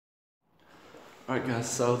Alright guys,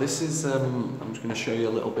 so this is, I'm just going to show you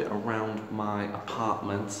a little bit around my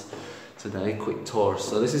apartment today, quick tour.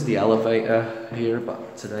 So this is the elevator here,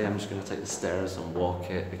 but today I'm just going to take the stairs and walk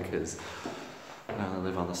it because I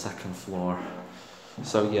live on the second floor.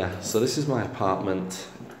 So yeah, so this is my apartment.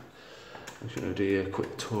 I'm just going to do you a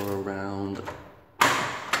quick tour around.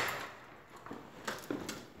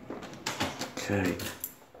 Okay.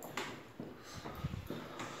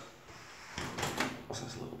 So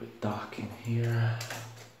it's a little bit dark in here.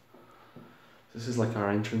 This is like our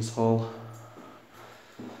entrance hall.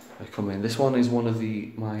 I come in. This one is one of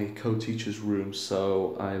my co-teacher's rooms.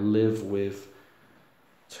 So I live with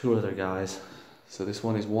two other guys. So this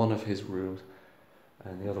one is one of his rooms,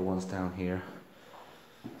 and the other one's down here.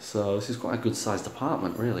 So this is quite a good sized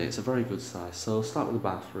apartment, really. It's a very good size. So I'll start with the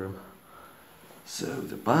bathroom. So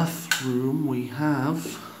the bathroom, we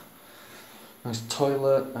have a nice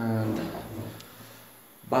toilet and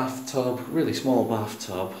bathtub, really small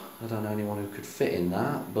bathtub. I don't know anyone who could fit in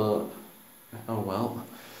that, but oh well.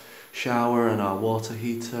 Shower and our water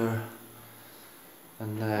heater.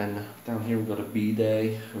 And then down here we've got a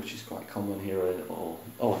bidet, which is quite common here in all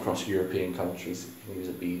across European countries. You can use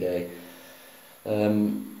a bidet.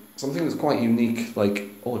 Something that's quite unique, like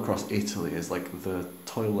all across Italy, is like the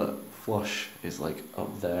toilet flush is like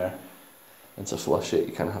up there, and to flush it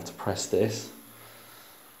you kind of have to press this.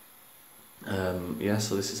 Yeah,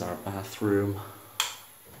 so this is our bathroom.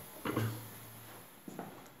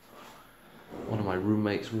 One of my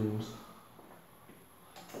roommate's rooms.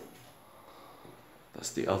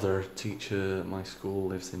 That's the other teacher at my school,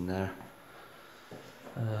 lives in there.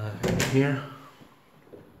 Here,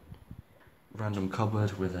 random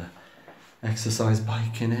cupboard with a exercise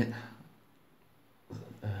bike in it.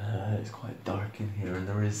 It's quite dark in here, and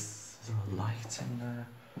is there a light in there?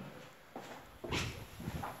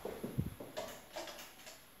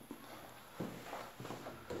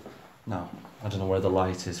 No, I don't know where the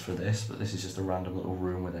light is for this, but this is just a random little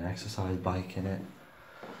room with an exercise bike in it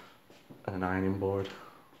and an ironing board.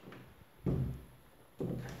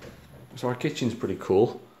 So our kitchen's pretty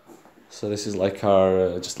cool. So this is like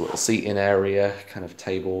our just a little seating area, kind of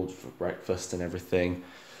table for breakfast and everything.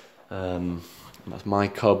 That's my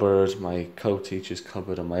cupboard, my co-teacher's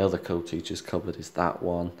cupboard, and my other co-teacher's cupboard is that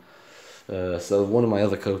one. So one of my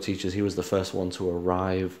other co-teachers, he was the first one to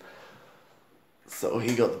arrive. So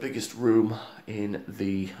he got the biggest room in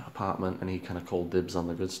the apartment, and he kind of called dibs on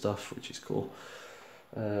the good stuff, which is cool.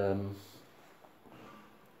 Our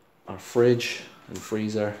fridge and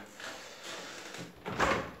freezer.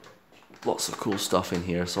 Lots of cool stuff in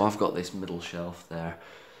here. So I've got this middle shelf there.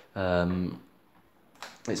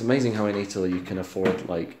 It's amazing how in Italy you can afford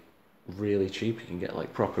like really cheap. You can get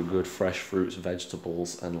like proper good fresh fruits,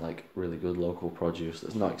 vegetables, and like really good local produce.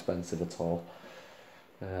 It's not expensive at all.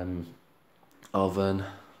 Oven.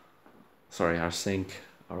 Sorry, our sink,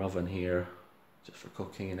 our oven here, just for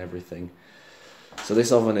cooking and everything. So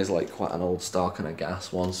this oven is like quite an old style kind of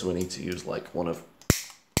gas one, so we need to use like one of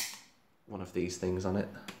these things on it.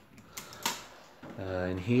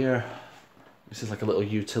 In here, this is like a little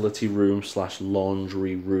utility room /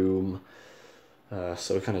 laundry room.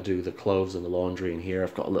 So we kind of do the clothes and the laundry in here.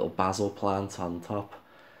 I've got a little basil plant on top.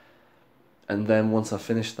 And then once I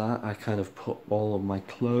finish that, I kind of put all of my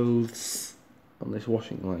clothes on this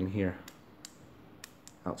washing line here,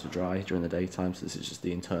 out to dry during the daytime. So this is just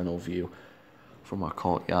the internal view from our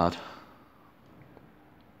courtyard.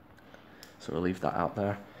 So we'll leave that out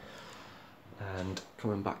there. And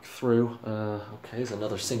coming back through, okay, there's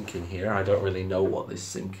another sink in here. I don't really know what this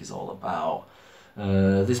sink is all about.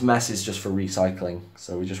 This mess is just for recycling.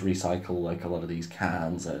 So we just recycle like a lot of these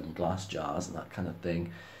cans and glass jars and that kind of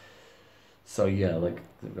thing. So yeah, like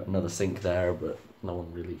they've got another sink there, but no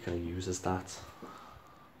one really kind of uses that.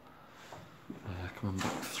 Coming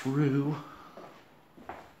back through.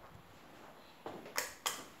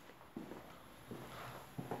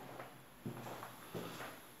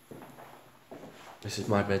 This is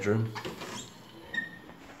my bedroom.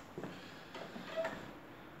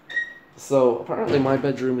 So apparently my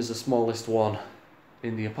bedroom is the smallest one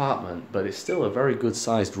in the apartment, but it's still a very good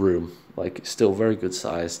sized room. Like, it's still very good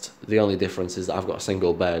sized. The only difference is that I've got a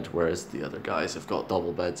single bed, whereas the other guys have got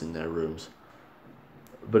double beds in their rooms.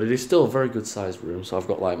 But it is still a very good sized room. So I've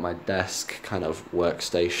got like my desk kind of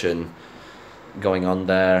workstation going on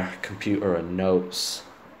there, computer and notes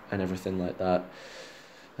and everything like that.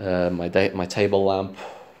 My table lamp.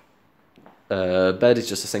 Bed is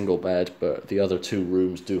just a single bed, but the other two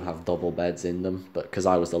rooms do have double beds in them. But because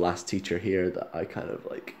I was the last teacher here, that I kind of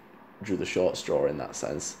like drew the short straw in that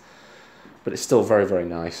sense. But it's still very, very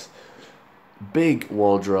nice. Big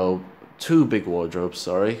wardrobe, two big wardrobes,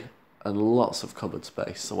 sorry. and lots of cupboard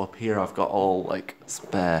space. So up here I've got all like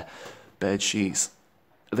spare bed sheets.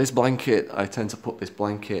 This blanket, I tend to put this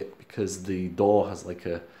blanket because the door has like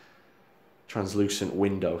a translucent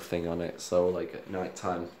window thing on it. So like at night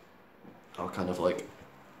time, I'll kind of like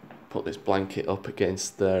put this blanket up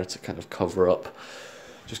against there to kind of cover up,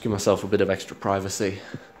 just give myself a bit of extra privacy.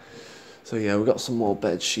 So yeah, we've got some more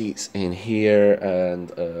bed sheets in here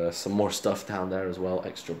and some more stuff down there as well,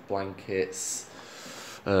 extra blankets,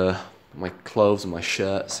 my clothes and my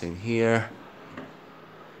shirts in here.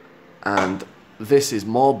 And this is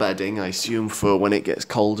more bedding, I assume, for when it gets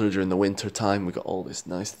colder during the winter time. We've got all this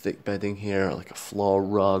nice thick bedding here, like a floor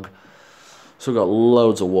rug. So we've got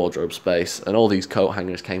loads of wardrobe space, and all these coat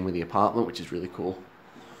hangers came with the apartment, which is really cool.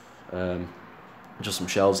 Just some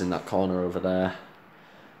shelves in that corner over there.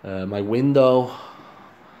 My window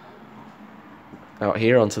out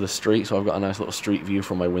here onto the street, so I've got a nice little street view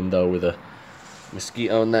from my window with a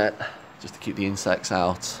mosquito net just to keep the insects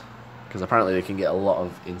out, because apparently they can get a lot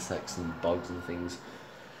of insects and bugs and things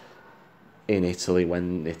in Italy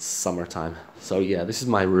when it's summertime. So yeah, this is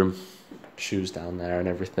my room. Shoes down there and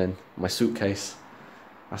everything. My suitcase,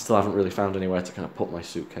 I still haven't really found anywhere to kind of put my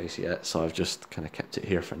suitcase yet, so I've just kind of kept it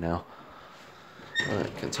here for now.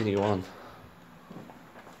 Alright, continue on.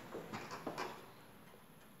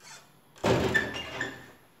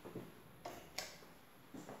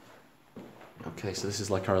 Okay, so this is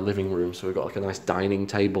like our living room, so we've got like a nice dining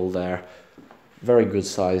table there. Very good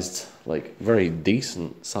sized, like very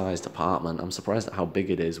decent sized apartment. I'm surprised at how big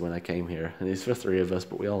it is when I came here. And it's for 3 of us,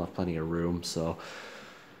 but we all have plenty of room, so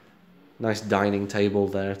nice dining table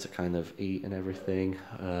there to kind of eat and everything.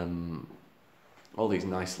 All these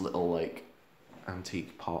nice little like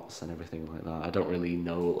antique pots and everything like that. I don't really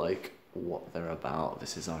know like what they're about.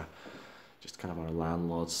 This is our just kind of our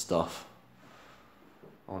landlord stuff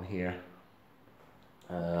on here.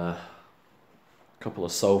 Couple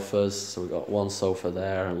of sofas, so we've got one sofa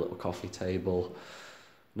there, a little coffee table,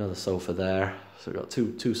 another sofa there, so we've got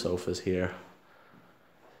two sofas here.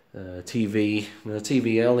 TV, the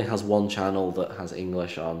TV only has one channel that has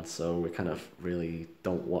English on, so we kind of really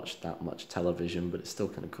don't watch that much television, but it's still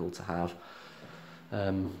kind of cool to have.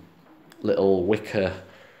 Little wicker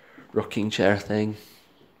rocking chair thing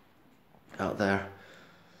out there.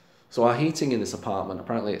 So our heating in this apartment,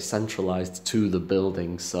 apparently it's centralised to the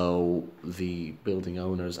building, so the building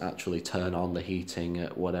owners actually turn on the heating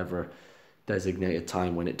at whatever designated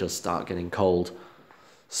time when it does start getting cold.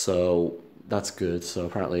 So that's good, so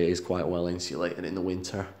apparently it is quite well insulated in the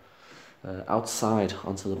winter. Outside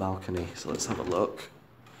onto the balcony, so let's have a look.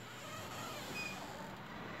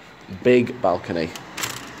 Big balcony,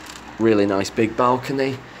 really nice big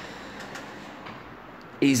balcony.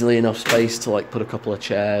 Easily enough space to like put a couple of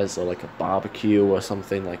chairs or like a barbecue or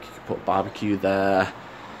something. Like you could put barbecue there,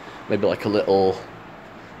 maybe like a little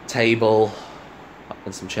table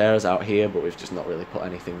and some chairs out here, but we've just not really put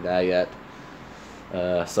anything there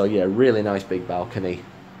yet. So yeah, really nice big balcony,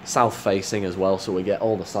 south facing as well, so we get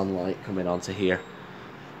all the sunlight coming onto here.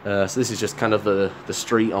 So this is just kind of the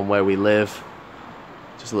street on where we live,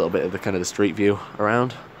 just a little bit of the kind of the street view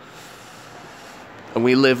around. And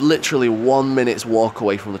we live literally 1 minute's walk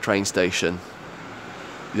away from the train station.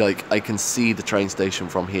 Like, I can see the train station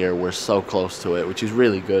from here. We're so close to it, which is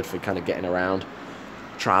really good for kind of getting around,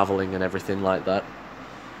 traveling and everything like that.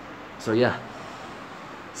 So yeah,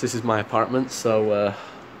 so this is my apartment, so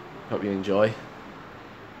hope you enjoy.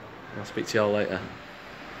 I'll speak to y'all later.